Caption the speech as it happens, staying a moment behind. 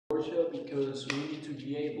workshop because we need to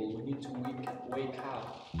be able, we need to wake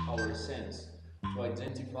up our sense to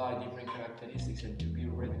identify different characteristics and to be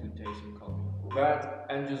ready to taste some coffee. But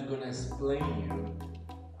I'm just gonna explain you,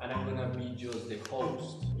 and I'm gonna be just the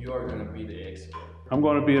host. You are gonna be the expert. I'm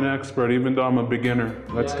gonna be an expert, even though I'm a beginner.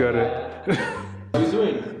 Let's get it. How you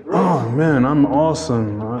doing? Oh man, I'm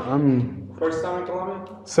awesome. I'm First time in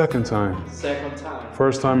Colombia? second time. Second time.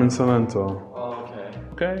 First time in Salento. Okay.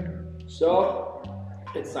 Okay. So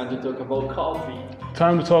it's time to talk about coffee.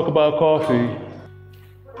 Time to talk about coffee.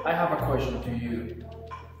 I have a question to you.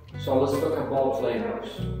 So let's talk about flavors.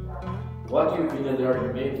 What do you think are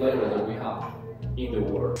the main flavors that we have in the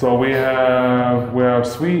world? So we have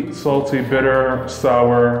sweet, salty, bitter,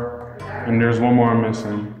 sour, and there's one more I'm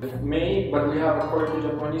missing. Main, but we have, according to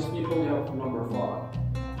Japanese people, we have number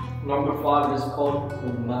 5. Number 5 is called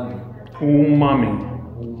umami. Umami.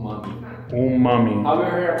 Umami. Umami. Have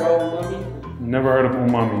you heard about umami? Never heard of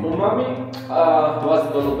umami. Umami was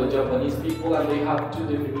developed by Japanese people, and they have 2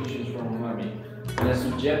 definitions for umami: in a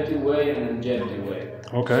subjective way and an objective way.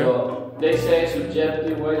 Okay. So they say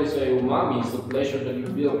subjective way, they say umami is the pleasure that you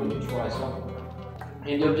feel when you try something.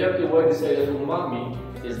 In the objective way, they say that umami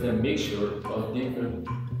is the mixture of different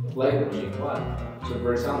flavors in one. So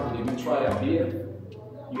for example, if you try a beer,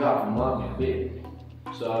 you have umami beer.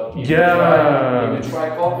 So if you try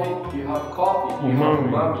coffee, you have coffee, you have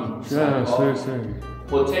umami. Yeah,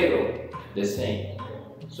 Potato, the same.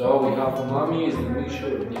 So we have umami is a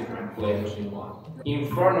mixture of different flavors in one.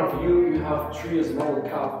 In front of you, you have 3 small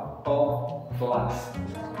cups of glass.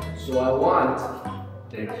 So I want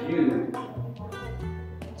that you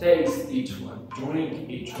taste each one, drink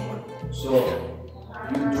each one. So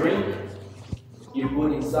you drink, you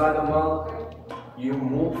put inside the mouth, you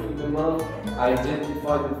move in the mouth,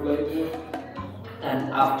 identify the flavor,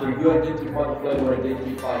 and after you identify the flavor,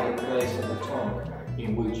 identify the place of the tongue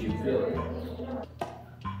in which you feel it.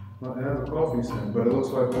 Well, it has a coffee scent, but it looks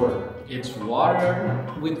like water. It's water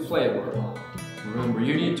with flavor. Remember,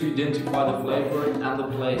 you need to identify the flavor and the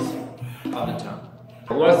place of the tongue.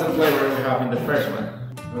 What's the flavor we have in the first one?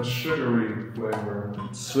 A sugary flavor.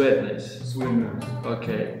 Sweetness. Sweetness.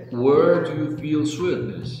 Okay. Where do you feel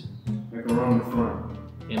sweetness? Like around the front.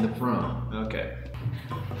 In the front. Okay.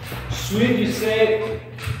 Sweet, you say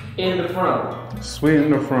in the front. Sweet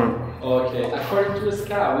in the front. Okay. According to the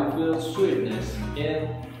scale, we feel sweetness in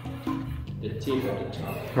the tip of the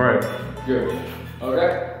tongue. Right. Good.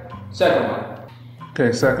 Okay. Second one.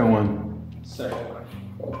 Okay, second one. Second one.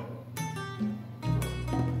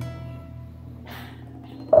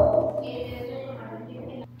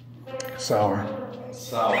 Sour.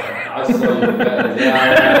 Sour. I saw you guys.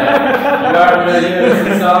 Yeah. You are really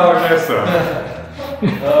using sour. Yes, sir.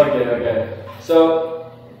 Okay.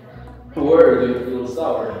 So, where do you feel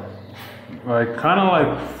sour? Like, kind of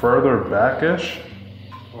like further backish.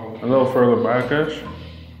 A little further backish.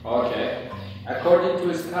 Okay. According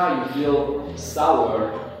to Sky, you feel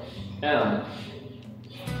sour and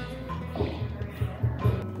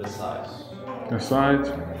the size. The sides?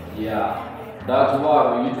 Yeah. That's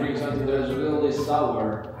why when you drink something that is really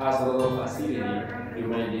sour, has a lot of acidity, you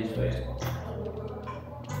make this face.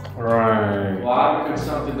 Right. Why? Because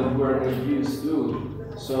something that we're not used to.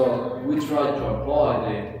 So we try to avoid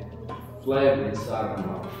the flavor inside the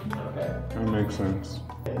mouth. Okay. That makes sense.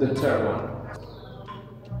 The third one.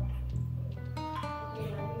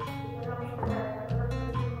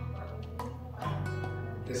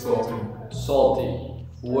 It's salty. Salty.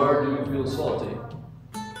 Where do you feel salty?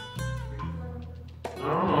 I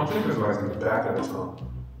don't know, I think it's like in the back of the tongue.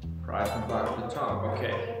 Right in the back of the tongue.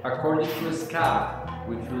 Okay. According to the scab,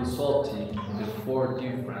 we feel salty in the 4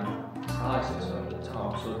 different sizes of the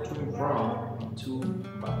tongue. So 2 in front and 2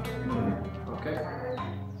 back. Okay.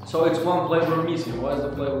 So it's one flavor missing. What is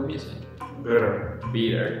the flavor missing? Bitter.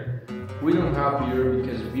 Bitter. We don't have bitter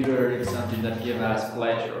because bitter is something that gives us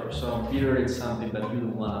pleasure. So bitter is something that you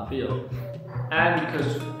don't want to feel. And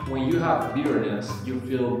because when you have bitterness, you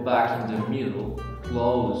feel back in the middle,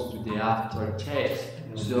 close to the aftertaste.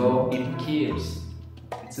 So it keeps,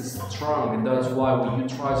 it's strong, and that's why when you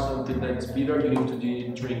try something that's bitter, you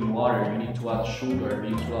need to drink water, you need to add sugar,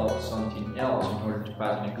 you need to add something else in order to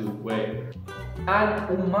pass in a good way. And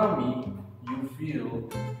umami, you feel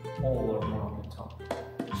all around the tongue.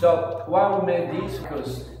 So why we made this?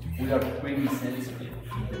 Because we are pretty sensitive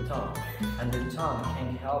in the tongue, and the tongue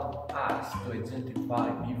can help us to identify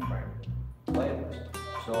different flavors.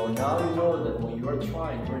 So now you know that when you are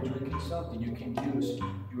trying, you are drinking something, you can use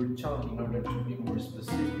your tongue in order to be more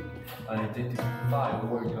specific and identify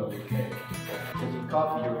where you are okay. Because in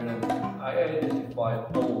coffee, you're gonna identify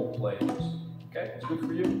all flavors. Okay, it's good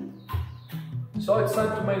for you. So it's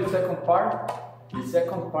time to make the second part. The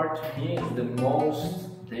second part to me is the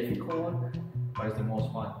most difficult one, but it's the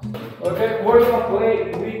most fun. Okay, we're gonna play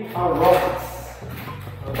with aromas.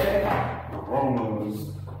 Okay? Aromas.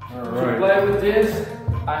 To play with this,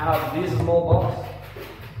 I have this small box,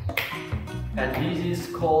 and this is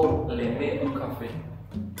called Le Nez du Café,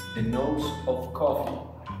 the nose of coffee.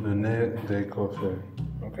 Le Nez de Café.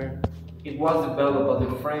 Okay. It was developed by the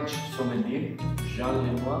French sommelier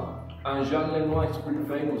Jean Lenoir, and Jean Lenoir is pretty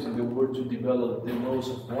famous in the world to develop the nose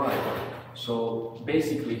of wine. So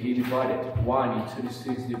basically, he divided wine into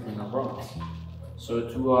 6 different aromas. So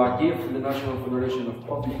to give the National Federation of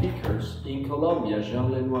Coffee Pickers in Colombia, Jean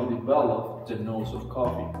Lenoir developed the nose of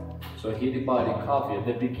coffee. So he divided coffee at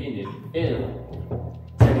the beginning in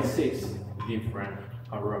 36 different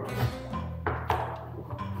aromas.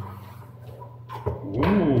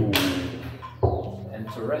 Ooh.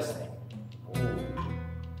 Interesting.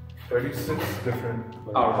 36 different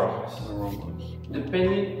aromas.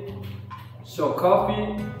 Depending, so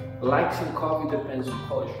coffee, likes in coffee depends on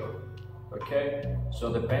culture. Okay,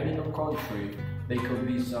 so depending on country, they could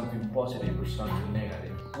be something positive or something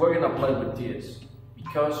negative. We're gonna play with this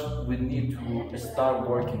because we need to start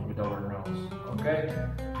working with our nose. Okay,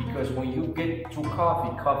 because when you get to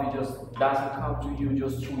coffee, coffee just doesn't come to you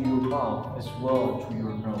just through your mouth as well through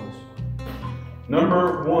your nose.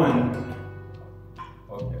 Number 1.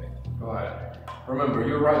 Okay, go ahead. Remember,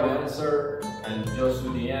 you write the answer, and just to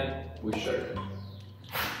the end, we share it.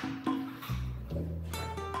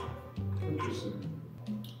 Interesting.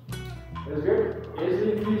 It's good.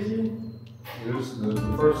 Easy.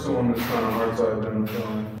 The first one is kind of hard to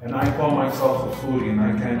identify. And I call myself a foodie and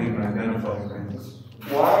I can't even identify things.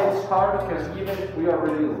 Why it's hard? Because even if we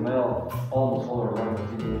already smell almost all around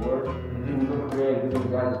in the world, we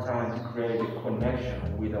don't got the time to create a connection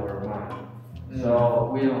with our mind. So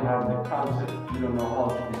we don't have the concept, we don't know how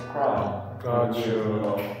to describe. Gotcha.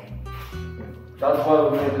 That's why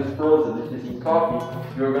we made this process. This is in coffee,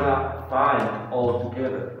 you're gonna find all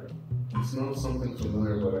together. It smells something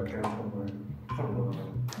familiar, but I can't put my finger on it.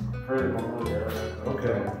 Pretty familiar.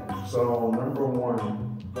 Okay, so number 1.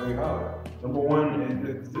 What do you have? Number 1,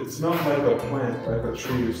 it smells like a plant, like a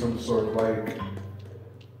tree of some sort, like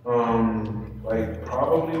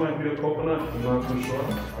probably might be a coconut, I'm not too sure. I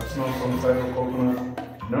smell some type of coconut.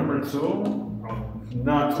 Number 2, I'm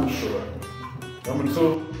not too sure. Number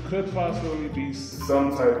 2 could possibly be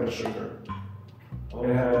some type of sugar.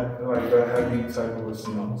 It had like that heavy type of a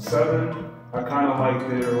smell. 7, I kind of liked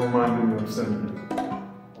it, it reminded me of cinnamon.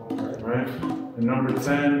 Okay. Right? And number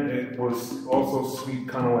 10, it was also sweet,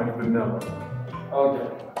 kind of like vanilla. Okay.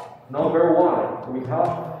 Number 1, we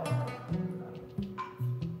have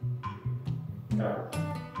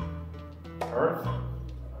Earth.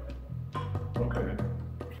 Okay.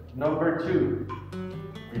 Number 2,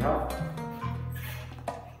 we have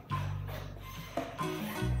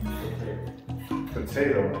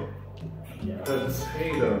Potato. Yeah.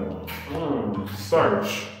 Potato.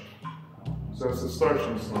 Starch. So it's a starch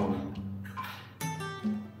I'm smelling.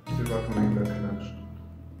 See if I can make that connection.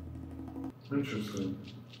 Interesting.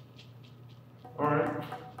 Alright.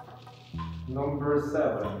 Number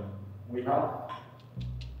 7, we have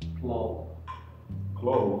clove.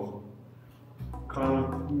 Clove. Kind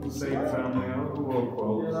of the same family. I don't know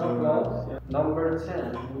cloves. Yeah. Number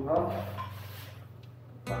 10, we have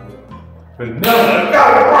vanilla.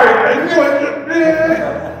 Got it right. I knew it.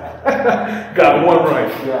 Got one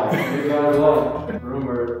right. Yeah, you got one.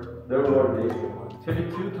 Remember, there were the easy ones.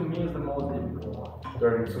 32 to me is the most difficult one.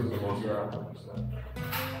 32 is the most difficult.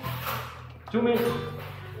 2 minutes.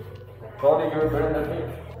 Probably you're better than me.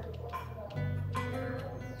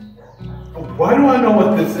 Why do I know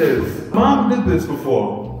what this is? Mom did this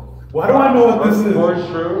before. Why do I know what this is? For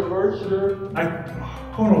sure.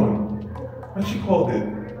 Hold on. What she called it?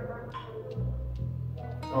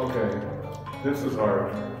 Okay. This is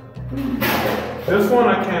hard. This one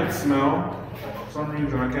I can't smell. For some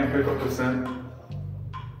reason I can't pick up the scent.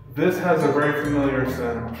 This has a very familiar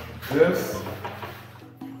scent. This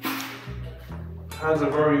has a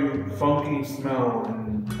very funky smell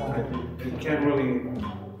and it can't really...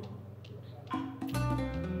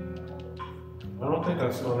 I don't think I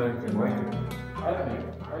smelled anything like it. I think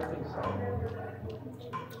so.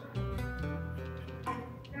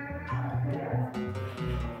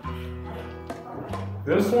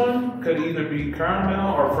 This one could either be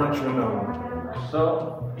caramel or French vanilla.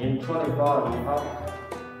 So, in 25, we have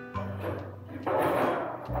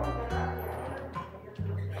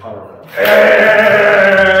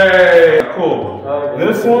Hey! Cool. Okay.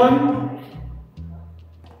 This one,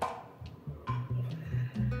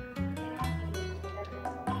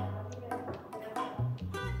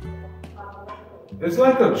 It's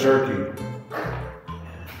like a jerky.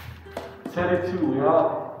 32, we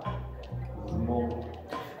have smoke.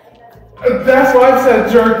 That's why I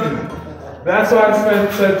said jerky. That's why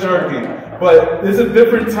I said jerky. But it's a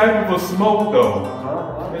different type of a smoke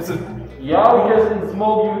though. It's a yeah, because in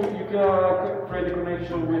smoke you can create a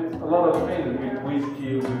connection with a lot of things, with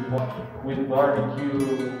whiskey, with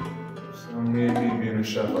barbecue. So maybe being a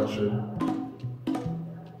chef I should.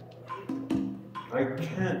 I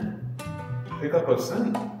can't pick up a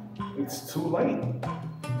scent. It's too light.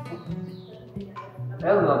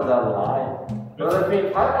 That's not that light. But I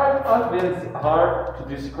think I think it's hard to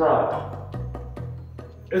describe.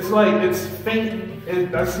 It's like it's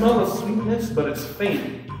faint. I smell the sweetness, but it's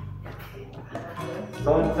faint.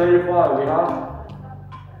 So in 35 we have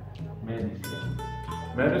medicine.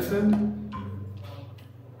 Medicine?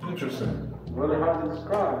 Interesting. Really hard to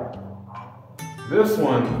describe. This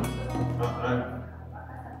one,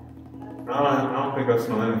 I don't think I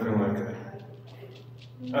smell anything like it.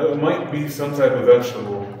 It might be some type of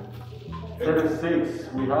vegetable.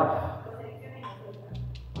 36 we have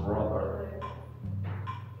rubber.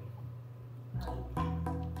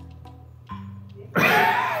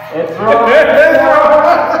 It's rubber.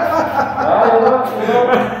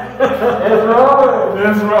 It's rubber.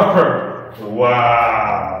 It's rubber.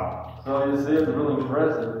 Wow. So you see, it's really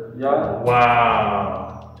impressive. Yeah.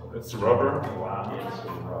 Wow. It's rubber. Wow. It's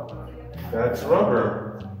rubber. That's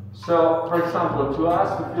rubber. So, for example, to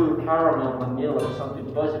us to feel caramel, vanilla, or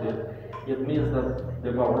something positive, it means that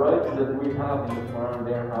the varieties that we have in the farm,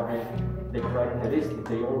 they're having the characteristics,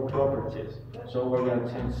 their own properties. So we're going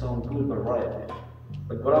to change some good varieties.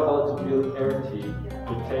 But what about to feel earthy,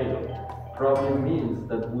 potato? Probably means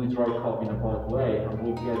that we try coffee in a bad way and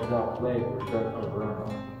we get that flavor, that aroma.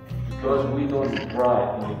 Because we don't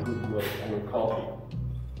dry in a good way with coffee.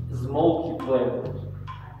 Smoky flavors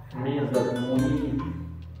means that we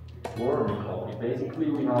burn the coffee. Basically,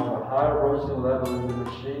 we have a higher roasting level in the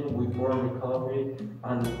machine, we burn the coffee,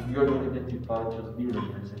 and you're going to identify just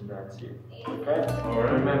bitterness, and that's it. Okay?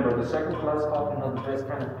 Alright. Remember, the second class coffee, not the best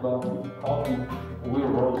kind of coffee, we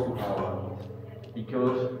roast to have it.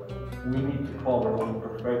 Because we need to cover all the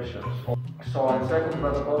imperfections. So, in second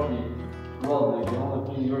class coffee, well, the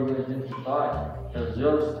only thing you're going to identify is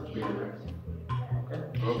just bitterness. Okay?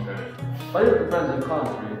 Okay. But it depends on the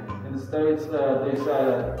country. In the States, they say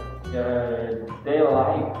they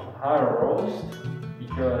like higher roast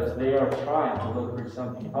because they are trying to look for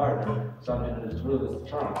something harder, something that is really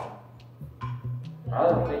strong. I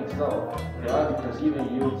don't think so. Yeah, because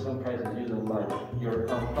even you, in some cases, you don't like your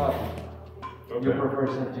own coffee. Okay. You prefer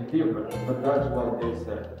something different, but that's what they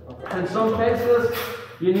say. Okay. In some cases,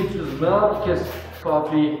 you need to smell because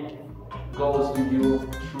coffee goes to you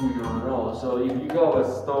through your nose. So if you go to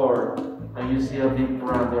a store and you see a big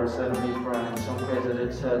brand, or said a big brand, in some cases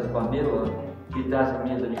it says vanilla, it doesn't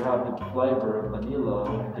mean that you have the flavor of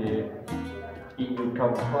vanilla in your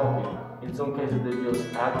cup of coffee. In some cases they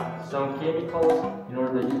just add some chemicals in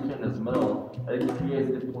order that you can smell. And it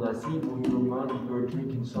creates the placebo in your mind. You're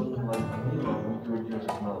drinking something like vanilla, but you're just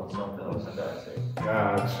smelling something else, and that's it.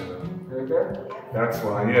 Gotcha. Okay? That's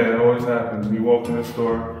why. Yeah, it always happens. You walk in the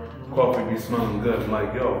store, coffee be smelling good. I'm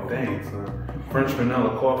like, yo, dang, son. French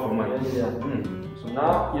vanilla coffee. I'm like, So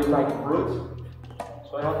now you like fruits.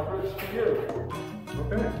 So I have fruits for you.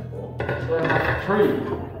 Okay. So I have 3.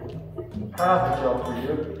 Half a job for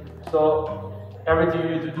you. So everything you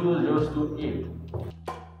need to do is just to eat.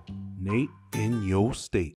 Nate in your state.